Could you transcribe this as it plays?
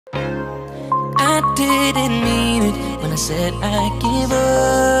I didn't mean it when I said I'd give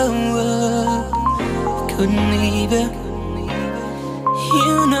up. Couldn't leave you.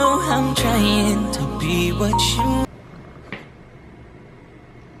 You know I'm trying to be what you.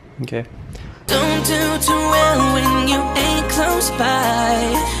 Okay. Don't do too well when you ain't close by.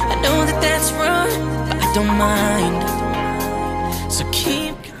 I know that that's wrong, but I don't mind. So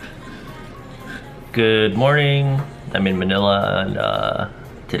keep. Good morning. I'm in Manila, and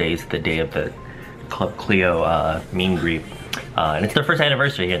today's the day of the Club CLIO meet and greet. And it's their first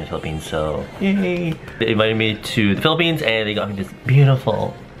anniversary here in the Philippines, so yay! They invited me to the Philippines, and they got me this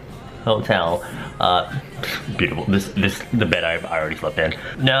beautiful hotel. Beautiful. The bed I already slept in.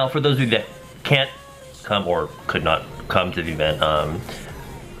 Now, for those of you that can't come or could not come to the event, I'm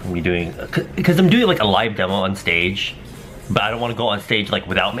doing because I'm doing like a live demo on stage, but I don't want to go on stage like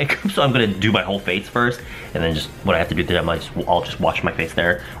without makeup, so I'm gonna do my whole face first, and then just what I have to do then I'll just wash my face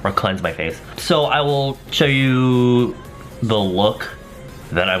there or cleanse my face. So I will show you the look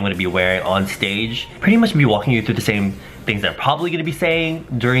that I'm gonna be wearing on stage. Pretty much be walking you through the same things that I'm probably gonna be saying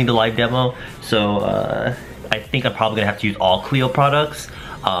during the live demo. So I think I'm probably gonna have to use all CLIO products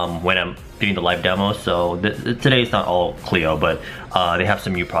when I'm doing the live demo. So today it's not all CLIO, but they have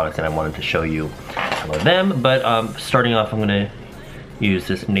some new products and I wanted to show you some of them. But starting off, I'm gonna use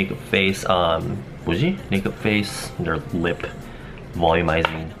this NAKEUP Face, NAKEUP Face, their lip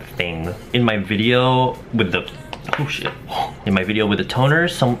volumizing thing. In my video with the, in my video with the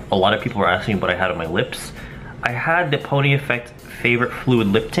toners, a lot of people were asking what I had on my lips. I had the Pony Effect Favorite Fluid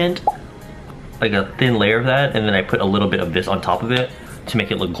Lip Tint, like a thin layer of that, and then I put a little bit of this on top of it to make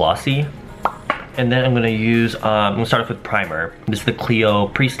it look glossy. And then I'm gonna use, I'm gonna start off with primer. This is the CLIO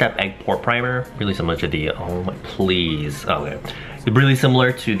Pre-Step Egg Pore Primer. Really similar to the, oh my, please. Okay. It's really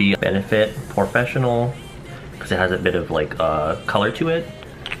similar to the Benefit Professional, because it has a bit of like color to it.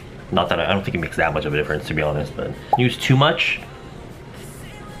 Not that I don't think it makes that much of a difference, to be honest, but use too much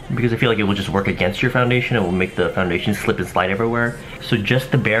because I feel like it will just work against your foundation. It will make the foundation slip and slide everywhere. So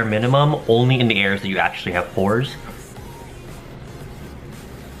just the bare minimum, only in the areas that you actually have pores.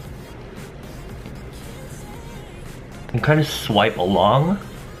 And kind of swipe along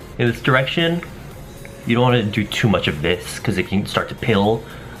in this direction. You don't want to do too much of this because it can start to pill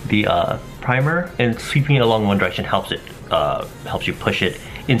the primer, and sweeping it along one direction helps you push it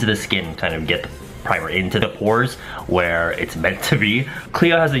into the skin, kind of get the primer into the pores where it's meant to be.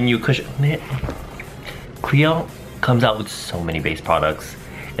 CLIO has a new cushion. CLIO comes out with so many base products,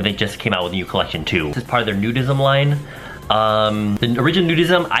 and they just came out with a new collection too. This is part of their Nudism line. The original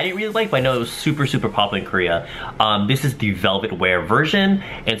Nudism I didn't really like, but I know it was super popular in Korea. This is the velvet wear version,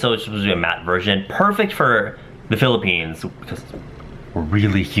 and so it's supposed to be a matte version, perfect for the Philippines because we're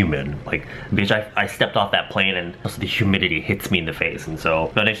really humid. Like, bitch, I stepped off that plane and also the humidity hits me in the face, and so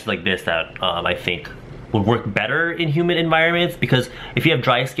foundations like this that I think would work better in humid environments, because if you have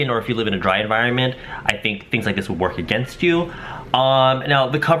dry skin or if you live in a dry environment, I think things like this would work against you. Now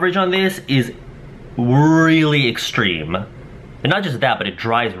the coverage on this is really extreme, and not just that, but it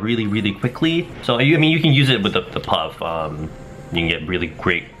dries really quickly. So I mean, you can use it with the puff. You can get really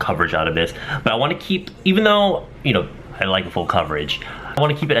great coverage out of this, but I want to keep, even though, you know, I like full coverage, I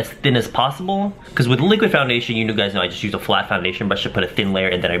want to keep it as thin as possible, because with liquid foundation, you guys know I just use a flat foundation brush to put a thin layer,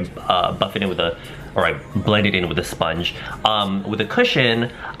 and then I buff it in with I blend it in with a sponge. With a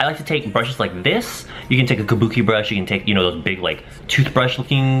cushion, I like to take brushes like this. You can take a kabuki brush, you can take, you know, those big like toothbrush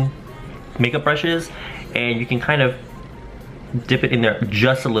looking makeup brushes, and you can kind of dip it in there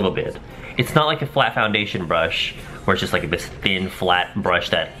just a little bit. It's not like a flat foundation brush where it's just like this thin flat brush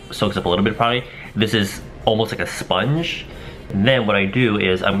that soaks up a little bit of product. This is almost like a sponge. And then what I do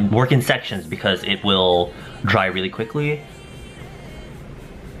is I'm working sections because it will dry really quickly.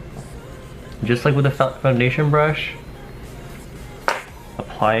 Just like with a foundation brush,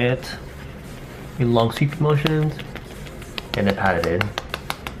 apply it in long sweep motions and then pat it in.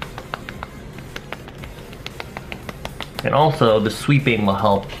 And also the sweeping will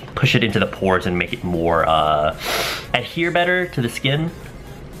help push it into the pores and make it more adhere better to the skin.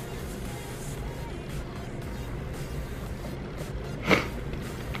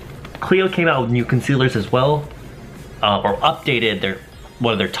 CLIO came out with new concealers as well, or updated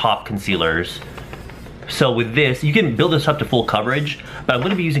one of their top concealers. So with this, you can build this up to full coverage, but I'm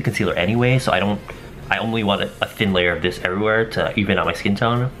going to be using concealer anyway, so I only want a thin layer of this everywhere to even out my skin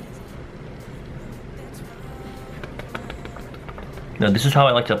tone. Now this is how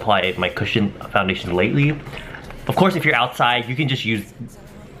I like to apply my cushion foundation lately. Of course, if you're outside, you can just use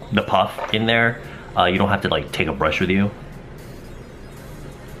the puff in there. You don't have to like take a brush with you.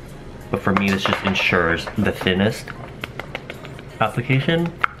 But for me, this just ensures the thinnest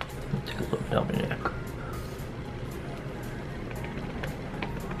application. Let's take a look. down my neck.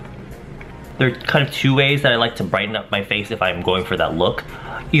 There are kind of two ways that I like to brighten up my face if I'm going for that look.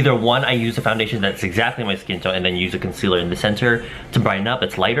 Either one, I use a foundation that's exactly my skin tone and then use a concealer in the center to brighten up,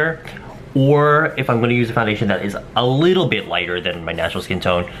 it's lighter. Or if I'm going to use a foundation that is a little bit lighter than my natural skin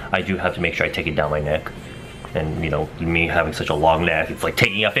tone, I do have to make sure I take it down my neck. And you know, me having such a long neck, it's like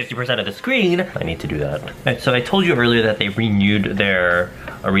taking up 50% of the screen. I need to do that. Right, so I told you earlier that they renewed their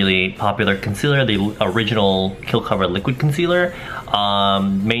a really popular concealer, the original Kill Cover liquid concealer.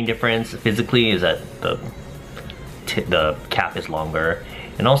 Main difference physically is that the cap is longer,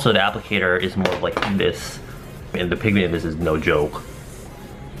 and also the applicator is more of like this, and the pigment in this is no joke.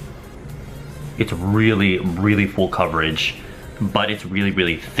 It's really, really full coverage, but it's really,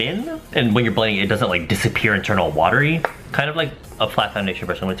 really thin. And when you're blending it, it doesn't like disappear and turn all watery. Kind of like a flat foundation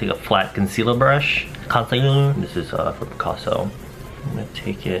brush. I'm gonna take a flat concealer brush. Concealer. This is from Picasso. I'm gonna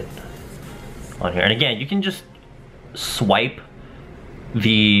take it on here. And again, you can just swipe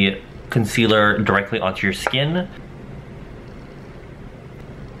the concealer directly onto your skin.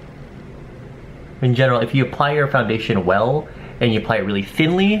 In general, if you apply your foundation well and you apply it really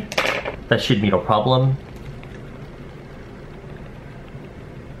thinly, that should be no problem.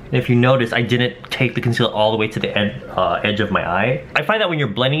 If you notice, I didn't take the concealer all the way to the edge of my eye. I find that when you're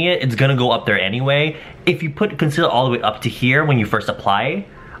blending it, it's gonna go up there anyway. If you put concealer all the way up to here when you first apply,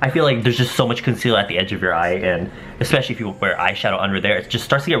 I feel like there's just so much concealer at the edge of your eye, and especially if you wear eyeshadow under there, it just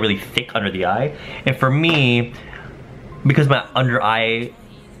starts to get really thick under the eye. And for me, because my under eye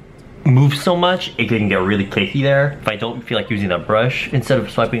moves so much, it can get really cakey there. If I don't feel like using that brush, instead of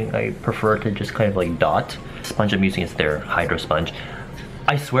swiping, I prefer to just kind of like dot. The sponge I'm using is their Hydro Sponge.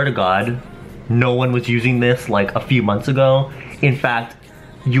 I swear to God, no one was using this like a few months ago. In fact,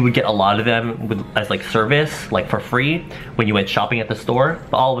 you would get a lot of them as like service, like for free, when you went shopping at the store.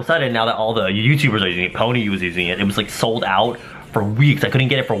 But all of a sudden, now that all the YouTubers are using it, Pony was using it, it was like sold out for weeks. I couldn't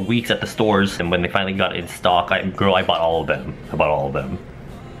get it for weeks at the stores. And when they finally got it in stock, I bought all of them. I bought all of them.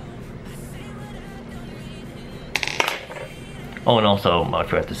 Oh, and also, I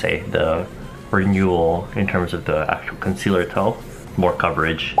forgot to say, the Renewal in terms of the actual concealer itself. More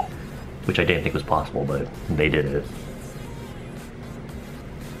coverage, which I didn't think was possible, but they did it.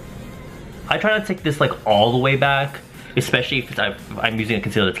 I try not to take this like all the way back, especially if I'm using a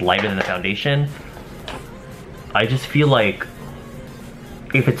concealer that's lighter than the foundation. I just feel like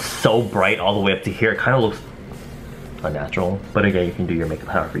if it's so bright all the way up to here, it kind of looks unnatural. But again, you can do your makeup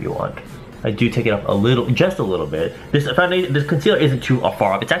however you want. I do take it up a little, just a little bit. This concealer isn't too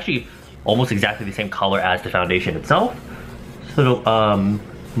far up. It's actually almost exactly the same color as the foundation itself. So don't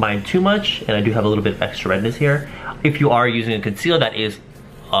mind too much, and I do have a little bit of extra redness here. If you are using a concealer that is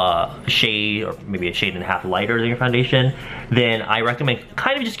a shade or maybe a shade and a half lighter than your foundation, then I recommend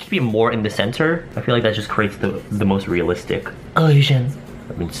kind of just keeping it more in the center. I feel like that just creates the most realistic illusion.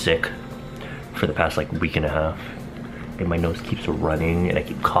 I've been sick for the past like week and a half, and my nose keeps running and I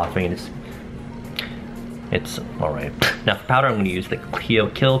keep coughing, and it's alright. Now for powder, I'm going to use the CLIO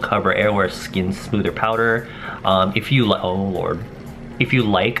Kill Cover Airwear Skin Smoother Powder. If you like, oh lord, if you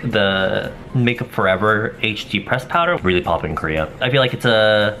like the Makeup Forever HD Press Powder, really pop in Korea. I feel like it's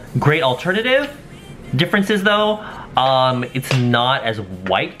a great alternative. Differences though, it's not as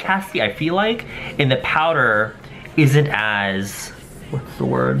white casty, I feel like, and the powder isn't as, what's the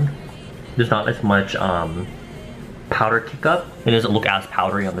word? There's not as much powder kick up. It doesn't look as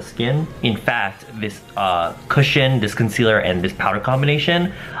powdery on the skin. In fact, this cushion, this concealer, and this powder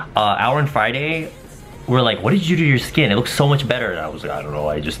combination, Hour and Friday were like, what did you do to your skin? It looks so much better. And I was like, I don't know,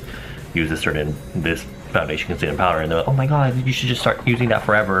 I just use this foundation, concealer, and powder, and they're like, oh my god, you should just start using that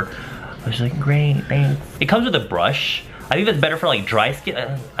forever. I was like, great, thanks. It comes with a brush. I think that's better for like dry skin.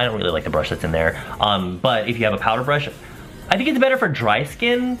 I don't really like the brush that's in there. But if you have a powder brush, I think it's better for dry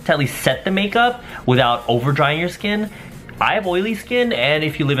skin to at least set the makeup without over drying your skin. I have oily skin, and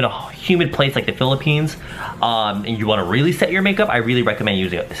if you live in a humid place like the Philippines, and you want to really set your makeup, I really recommend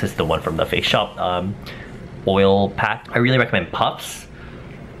using it. This is the one from the Face Shop oil pack. I really recommend Puffs.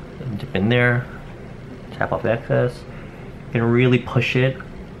 Dip in there, tap off the excess, and really push it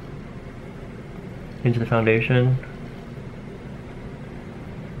into the foundation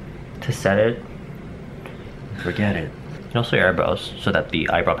to set it. Forget it. And also your eyebrows, so that the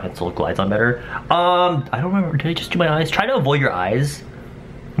eyebrow pencil glides on better. I don't remember, did I just do my eyes? Try to avoid your eyes.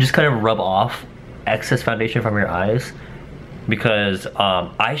 Just kind of rub off excess foundation from your eyes, because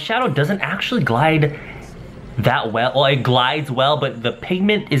eyeshadow doesn't actually glide that well. Well, it glides well, but the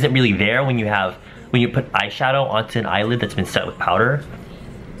pigment isn't really there when you put eyeshadow onto an eyelid that's been set with powder.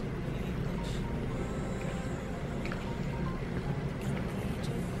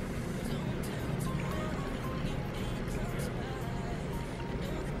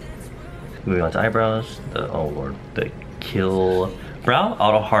 Moving on to eyebrows. Oh lord, the Kill Brow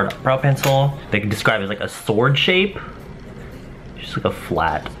Auto Hard Brow Pencil. They can describe it as like a sword shape. Just like a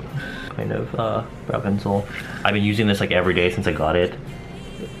flat kind of brow pencil. I've been using this like every day since I got it.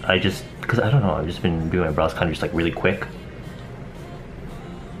 Because I don't know, I've just been doing my brows kind of just like really quick.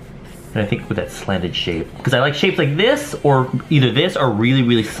 And I think with that slanted shape, because I like shapes like this, or either this or really,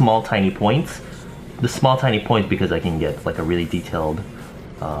 really small, tiny points. The small, tiny points because I can get like a really detailed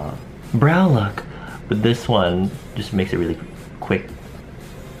brow look. But this one just makes it really quick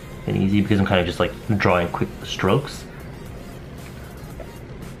and easy because I'm kind of just like drawing quick strokes.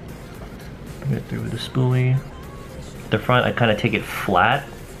 Get through with the spoolie. The front, I kind of take it flat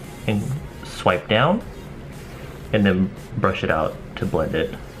and swipe down, and then brush it out to blend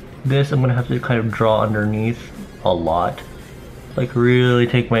it. This I'm gonna have to kind of draw underneath a lot, like really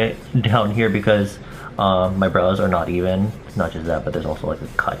take my down here because my brows are not even. Not just that, but there's also like a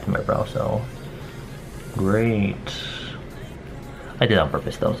cut in my brow. So great. I did it on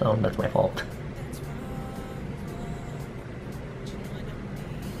purpose though, so that's my fault.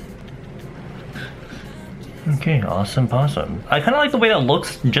 Okay, awesome possum. I kind of like the way that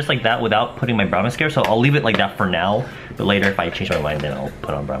looks just like that without putting my brow mascara, so I'll leave it like that for now. But later, if I change my mind, then I'll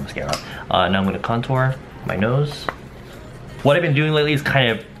put on brow mascara. Now I'm gonna contour my nose. What I've been doing lately is kind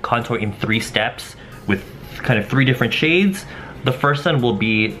of contour in 3 steps with kind of 3 different shades. The first one will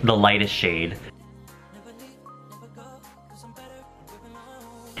be the lightest shade.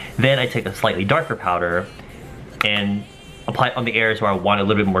 Then I take a slightly darker powder and apply it on the areas where I want it a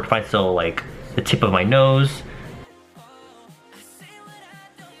little bit more defined, so like the tip of my nose,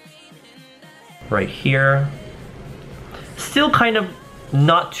 right here. Still kind of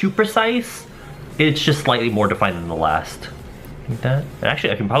not too precise, it's just slightly more defined than the last. Like that. And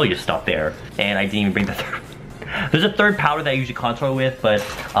actually I can probably just stop there, and I didn't even bring the third. There's a third powder that I usually contour with, but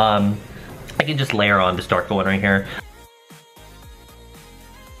I can just layer on this darker one right here.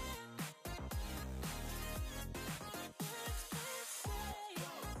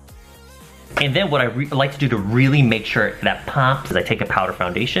 And then what I like to do to really make sure that pops is I take a powder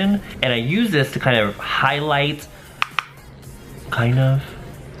foundation and I use this to kind of highlight, and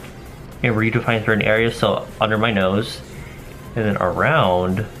redefine certain areas. So under my nose and then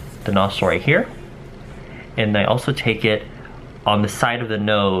around the nostril right here. And I also take it on the side of the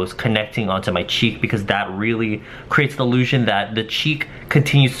nose connecting onto my cheek, because that really creates the illusion that the cheek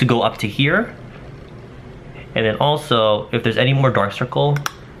continues to go up to here. And then also, if there's any more dark circle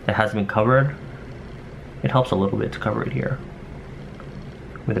that hasn't been covered, it helps a little bit to cover it here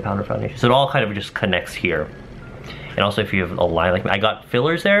with the powder foundation. So it all kind of just connects here. And also if you have a line like me, I got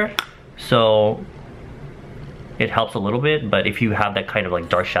fillers there, so it helps a little bit, but if you have that kind of like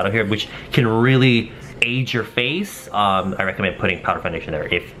dark shadow here, which can really age your face, I recommend putting powder foundation there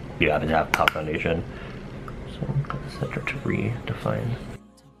if you happen to have powder foundation. So I'm gonna center to redefine.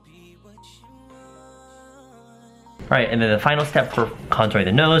 Alright, and then the final step for contouring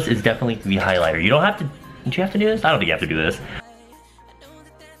the nose is definitely the highlighter. You don't have to, do you have to do this? I don't think you have to do this.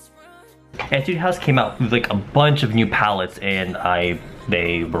 Etude House came out with like a bunch of new palettes, and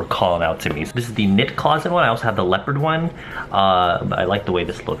they were calling out to me. So this is the Knit Closet one. I also have the leopard one. I like the way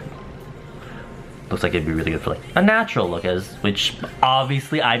this looks. Looks like it'd be really good for like a natural look, which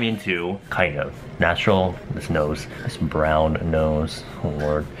obviously I'm into, kind of. Natural, this nose, this brown nose, oh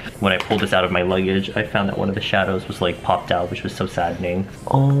lord. When I pulled this out of my luggage, I found that one of the shadows was like popped out, which was so saddening.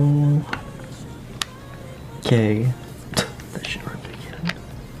 Oh. Okay. That should work again.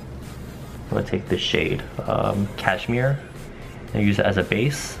 I'm gonna take this shade, Cashmere, and use it as a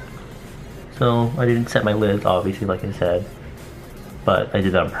base. So I didn't set my lids, obviously, like I said, but I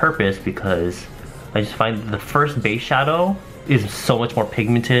did that on purpose because I just find the first base shadow is so much more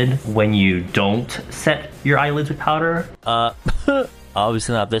pigmented when you don't set your eyelids with powder.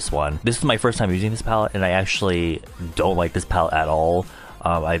 Obviously not this one. This is my first time using this palette, and I actually don't like this palette at all.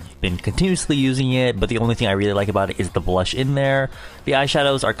 I've been continuously using it, but the only thing I really like about it is the blush in there. The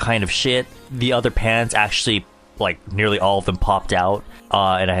eyeshadows are kind of shit. The other pans actually, like, nearly all of them popped out,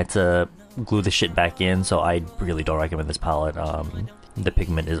 and I had to glue the shit back in, so I really don't recommend this palette. The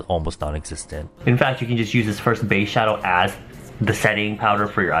pigment is almost non-existent. In fact, you can just use this first base shadow as the setting powder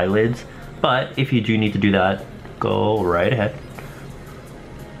for your eyelids, but if you do need to do that, go right ahead.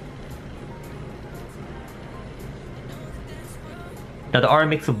 Now there are a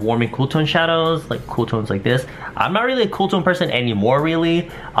mix of warm and cool tone shadows, like cool tones like this. I'm not really a cool tone person anymore,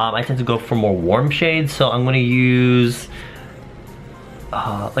 really. I tend to go for more warm shades, so I'm gonna use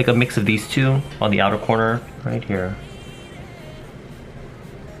like a mix of these two on the outer corner, right here.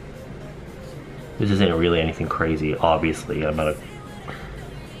 This isn't really anything crazy, obviously. I'm not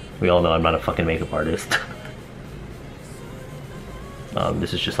We all know I'm not a fucking makeup artist.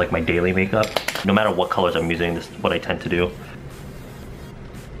 This is just like my daily makeup. No matter what colors I'm using, this is what I tend to do.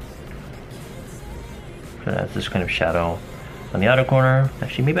 That's this kind of shadow on the outer corner.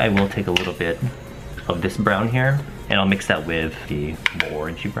 Actually, maybe I will take a little bit of this brown here, and I'll mix that with the more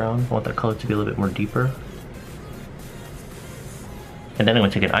orangey brown. I want that color to be a little bit more deeper. And then I'm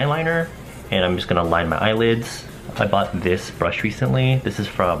gonna take an eyeliner, and I'm just gonna line my eyelids. I bought this brush recently. This is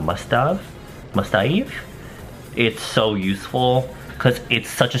from Mustave. It's so useful because it's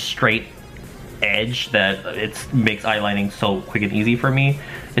such a straight edge that it makes eyelining so quick and easy for me,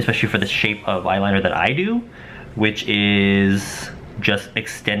 especially for the shape of eyeliner that I do, which is just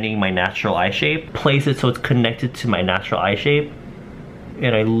extending my natural eye shape. Place it so it's connected to my natural eye shape,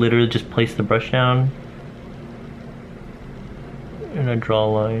 and I literally just place the brush down and I draw a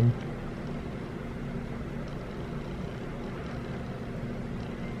line.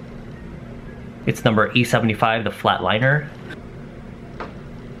 It's number E75, the flat liner.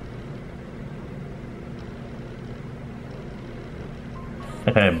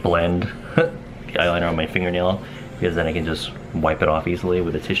 I kind of blend the eyeliner on my fingernail because then I can just wipe it off easily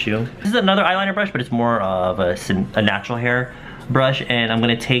with a tissue. This is another eyeliner brush, but it's more of a natural hair brush, and I'm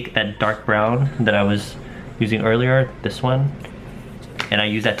gonna take that dark brown that I was using earlier, this one, and I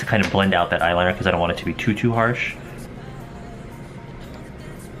use that to kind of blend out that eyeliner because I don't want it to be too harsh.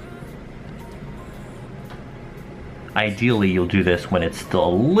 Ideally, you'll do this when it's still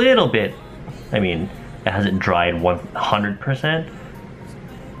a little bit, I mean, it hasn't dried 100%,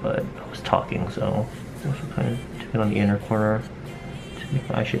 but I was talking, so I also kind of took it on the inner corner to make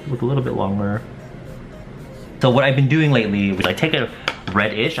my eye shape look a little bit longer. So what I've been doing lately is I take a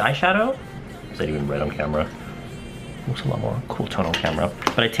reddish eyeshadow. Is that even red on camera? Looks a lot more cool tone on camera.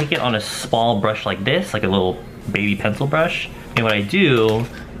 But I take it on a small brush like this, like a little baby pencil brush. And what I do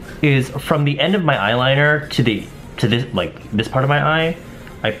is from the end of my eyeliner to this, like this part of my eye,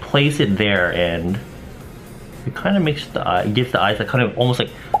 I place it there, and it kind of makes the eye, gives the eyes a kind of almost like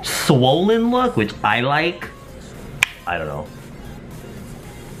swollen look, which I like. I don't know.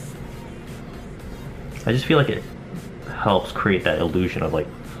 I just feel like it helps create that illusion of like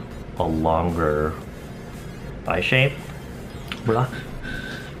a longer eye shape. Relax.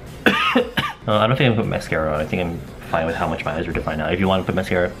 I don't think I'm gonna put mascara on. I think I'm fine with how much my eyes are defined now. If you want to put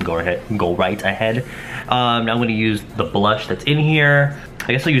mascara, go right ahead. Now I'm gonna use the blush that's in here.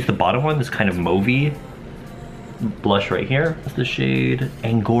 I guess I'll use the bottom one, this kind of mauvey blush right here. That's the shade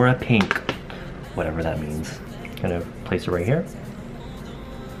Angora Pink, whatever that means. Kind of place it right here.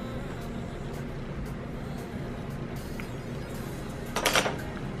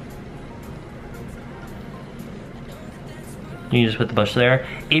 You just put the blush there.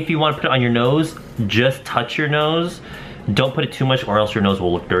 If you want to put it on your nose, just touch your nose. Don't put it too much or else your nose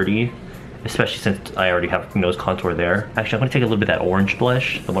will look dirty, especially since I already have nose contour there. Actually, I'm gonna take a little bit of that orange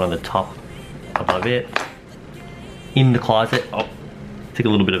blush, the one on the top above it. In the closet, I'll take a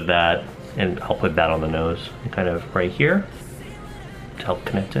little bit of that and I'll put that on the nose, and kind of right here to help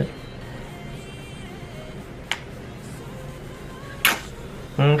connect it.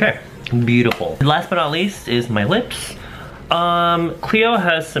 Okay, beautiful. Last but not least is my lips. CLIO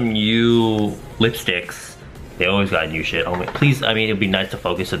has some new lipsticks. They always got new shit. Oh my, please, I mean, it'd be nice to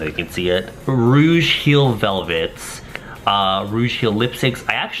focus so that you can see it. Rouge Heel Velvets, Rouge Heel lipsticks.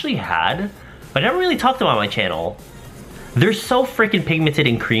 I actually had, but I never really talked about on my channel. They're so freaking pigmented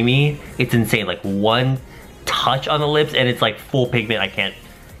and creamy. It's insane. Like one touch on the lips and it's like full pigment. I can't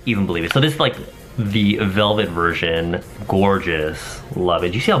even believe it. So this is like the velvet version. Gorgeous. Love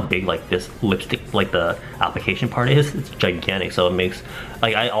it. Do you see how big like this lipstick, like the application part is? It's gigantic. So it makes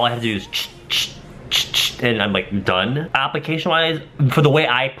like all I have to do is and I'm like done. Application wise, for the way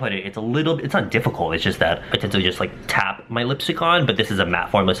I put it, it's not difficult. It's just that I tend to just like tap my lipstick on, but this is a matte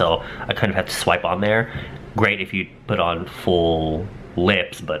formula, so I kind of have to swipe on there. Great if you put on full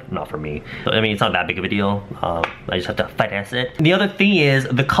lips, but not for me. So, I mean, it's not that big of a deal. I just have to finesse it. The other thing is,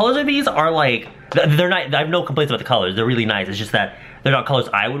 the colors of these are like, they're not, I have no complaints about the colors. They're really nice. It's just that they're not colors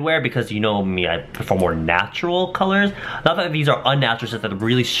I would wear because you know me, I prefer more natural colors. Not that these are unnatural, it's just that they're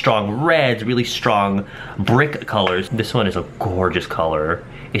really strong reds, really strong brick colors. This one is a gorgeous color.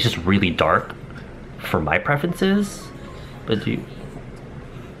 It's just really dark for my preferences. But you,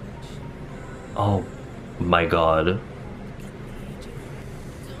 oh my god.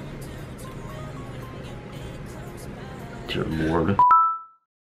 Dear Lord.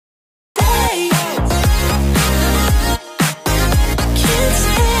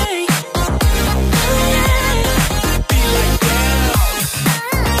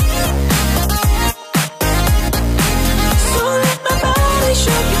 So let my body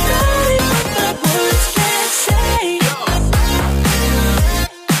show you.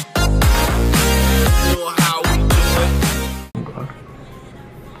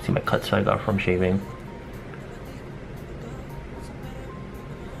 See my cuts I got from shaving.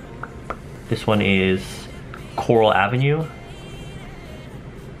 This one is Coral Avenue.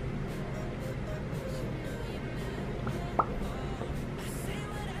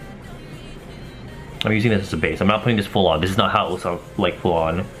 I'm using this as a base. I'm not putting this full on. This is not how it looks like full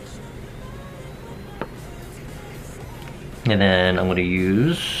on. And then I'm gonna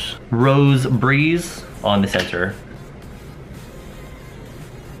use Rose Breeze on the center.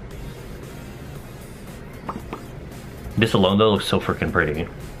 This alone though looks so freaking pretty.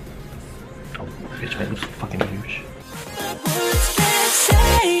 Oh, bitch, man, it looks fucking huge.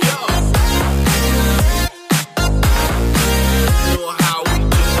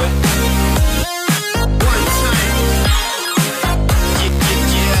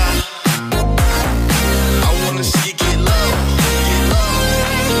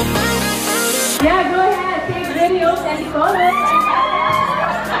 Yeah, go ahead, take videos and photos.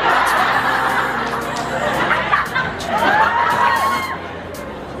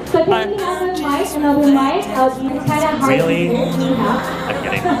 So taking another mic, it's kind of hard Really? to do, I'm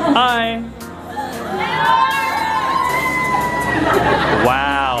kidding. Hi!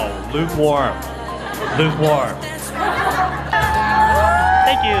 Wow, lukewarm. Lukewarm.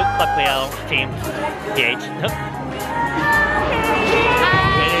 Thank you, CLIO team. Beige.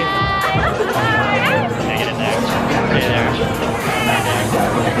 Get in there. Get in there. Get in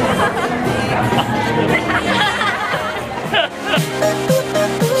there.